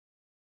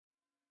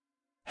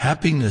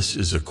Happiness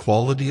is a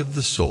quality of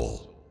the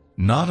soul,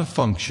 not a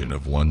function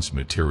of one's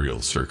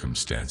material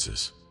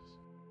circumstances.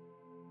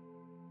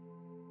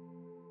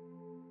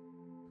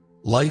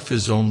 Life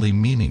is only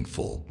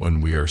meaningful when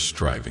we are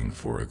striving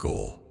for a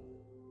goal.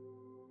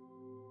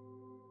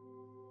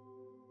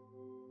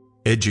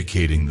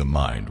 Educating the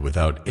mind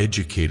without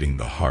educating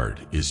the heart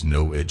is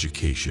no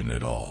education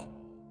at all.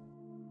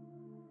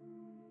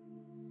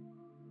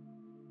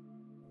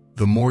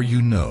 The more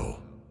you know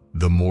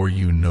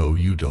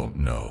you don't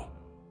know.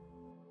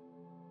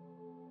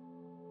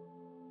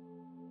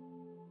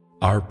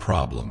 Our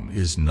problem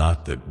is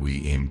not that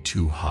we aim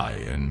too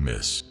high and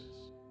miss,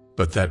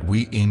 but that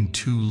we aim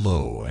too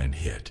low and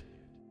hit.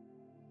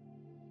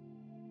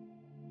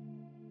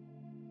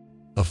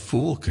 A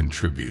fool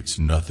contributes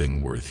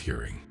nothing worth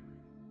hearing,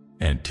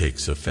 and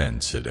takes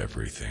offense at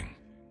everything.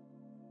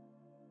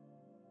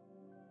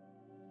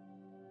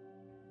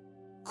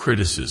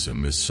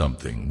 Criticism is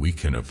something we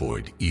can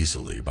avoid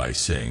easily by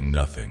saying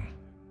nothing,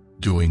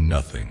 doing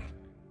nothing,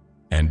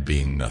 and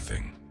being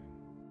nothing.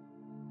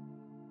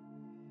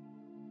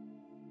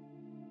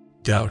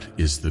 Doubt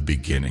is the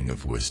beginning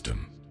of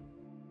wisdom.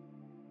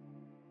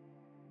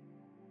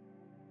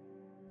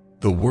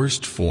 The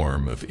worst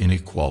form of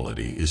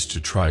inequality is to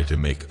try to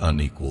make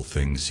unequal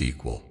things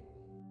equal.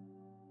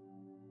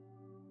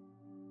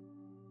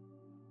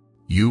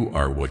 You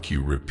are what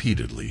you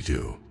repeatedly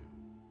do.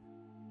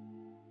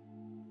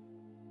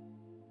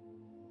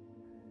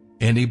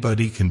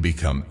 Anybody can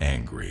become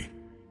angry.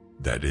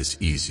 That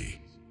is easy.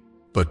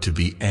 But to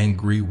be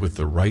angry with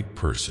the right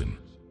person,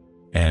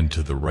 and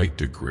to the right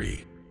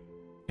degree,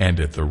 and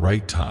at the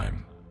right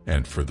time,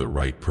 and for the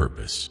right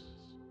purpose,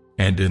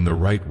 and in the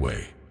right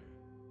way,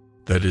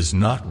 that is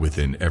not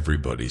within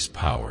everybody's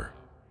power,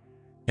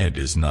 and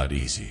is not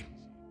easy.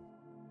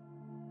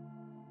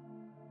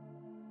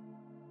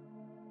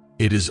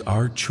 It is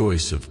our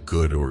choice of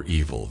good or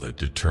evil that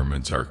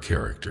determines our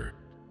character,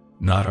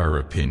 not our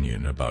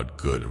opinion about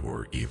good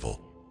or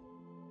evil.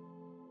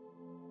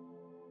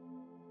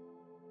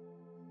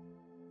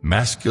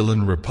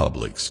 Masculine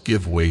republics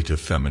give way to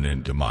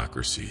feminine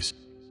democracies,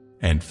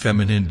 and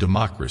feminine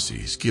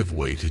democracies give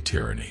way to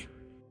tyranny.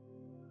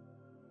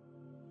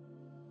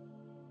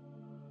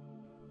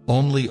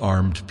 Only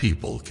armed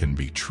people can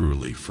be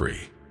truly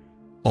free.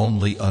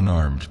 Only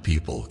unarmed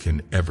people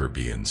can ever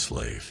be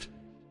enslaved.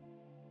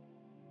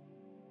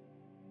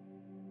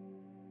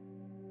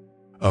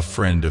 A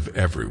friend of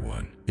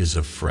everyone is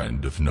a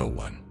friend of no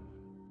one.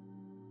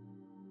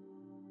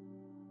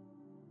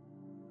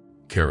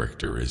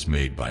 Character is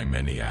made by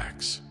many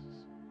acts.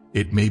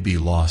 It may be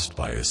lost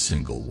by a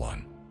single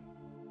one.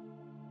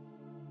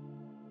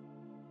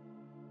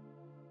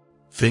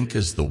 Think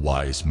as the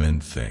wise men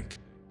think,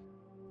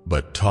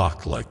 but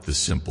talk like the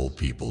simple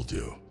people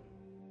do.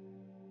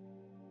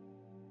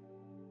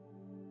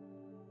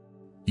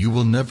 You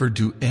will never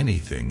do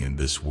anything in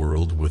this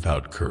world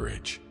without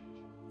courage.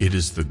 It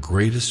is the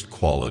greatest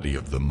quality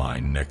of the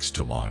mind next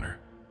to honor.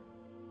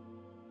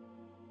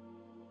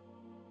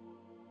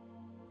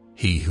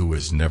 He who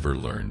has never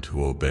learned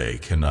to obey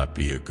cannot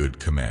be a good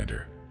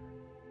commander.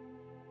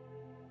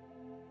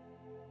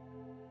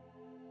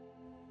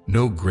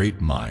 No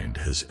great mind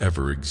has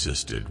ever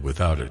existed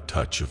without a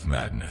touch of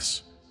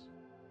madness.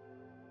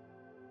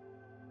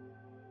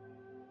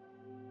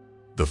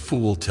 The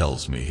fool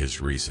tells me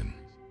his reason.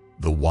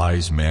 The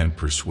wise man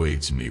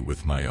persuades me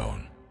with my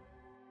own.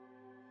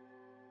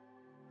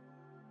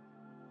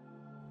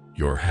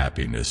 Your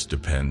happiness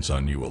depends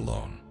on you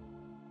alone.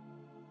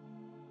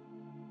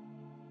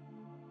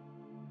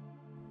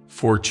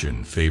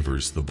 Fortune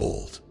favors the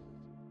bold.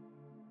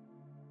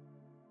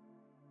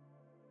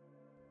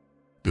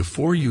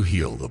 Before you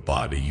heal the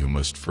body, you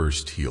must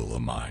first heal the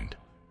mind.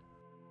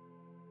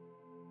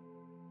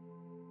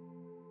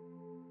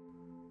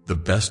 The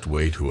best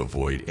way to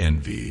avoid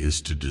envy is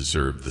to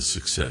deserve the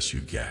success you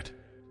get.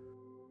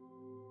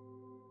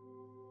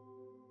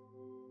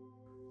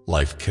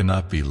 Life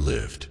cannot be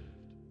lived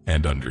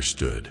and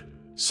understood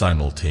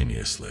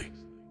simultaneously.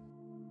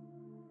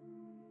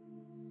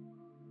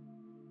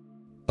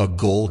 A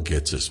goal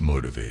gets us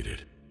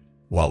motivated,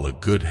 while a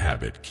good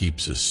habit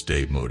keeps us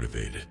stay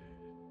motivated.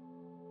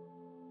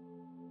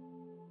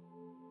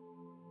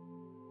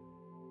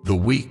 The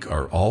weak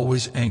are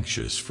always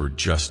anxious for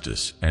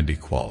justice and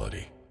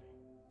equality.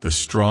 The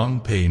strong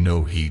pay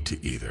no heed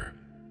to either.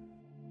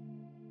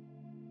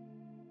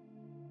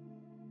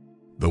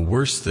 The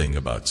worst thing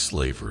about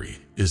slavery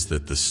is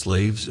that the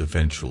slaves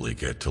eventually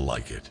get to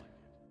like it.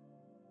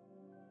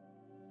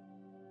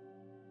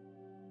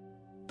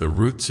 The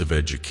roots of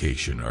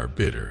education are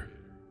bitter,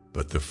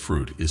 but the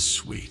fruit is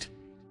sweet.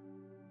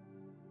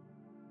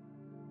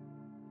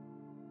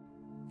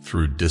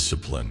 Through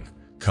discipline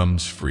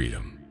comes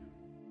freedom.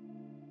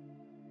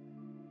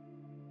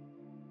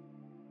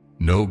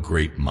 No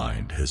great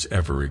mind has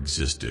ever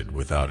existed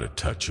without a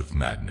touch of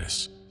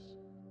madness.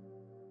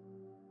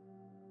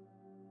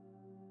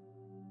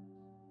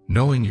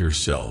 Knowing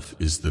yourself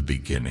is the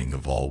beginning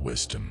of all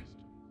wisdom.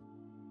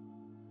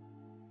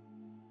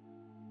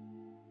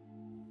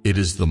 It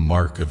is the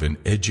mark of an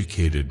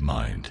educated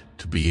mind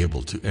to be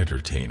able to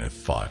entertain a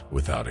thought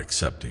without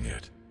accepting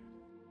it.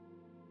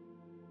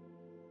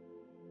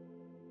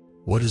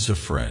 What is a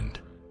friend?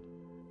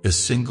 A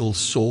single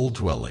soul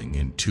dwelling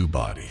in two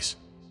bodies.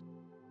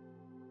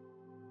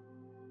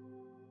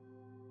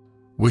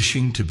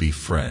 Wishing to be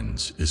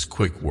friends is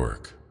quick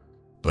work,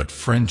 but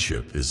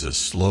friendship is a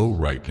slow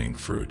ripening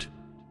fruit.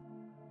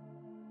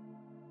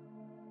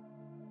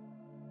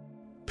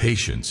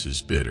 Patience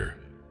is bitter,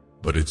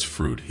 but its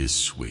fruit is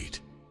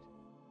sweet.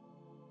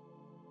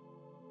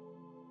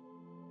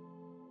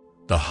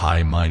 The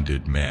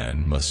high-minded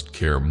man must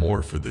care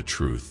more for the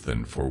truth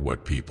than for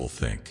what people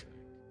think.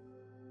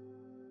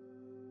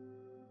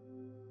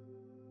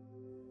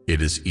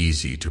 It is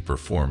easy to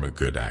perform a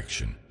good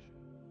action,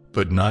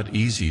 but not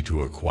easy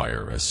to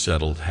acquire a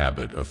settled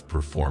habit of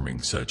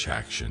performing such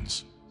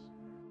actions.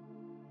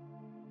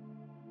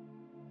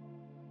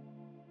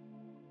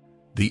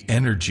 The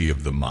energy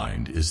of the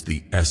mind is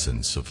the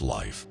essence of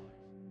life.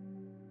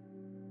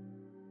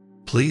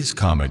 Please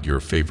comment your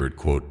favorite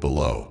quote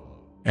below,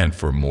 and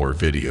for more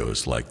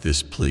videos like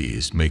this,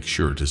 please make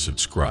sure to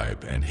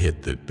subscribe and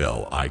hit that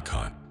bell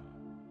icon.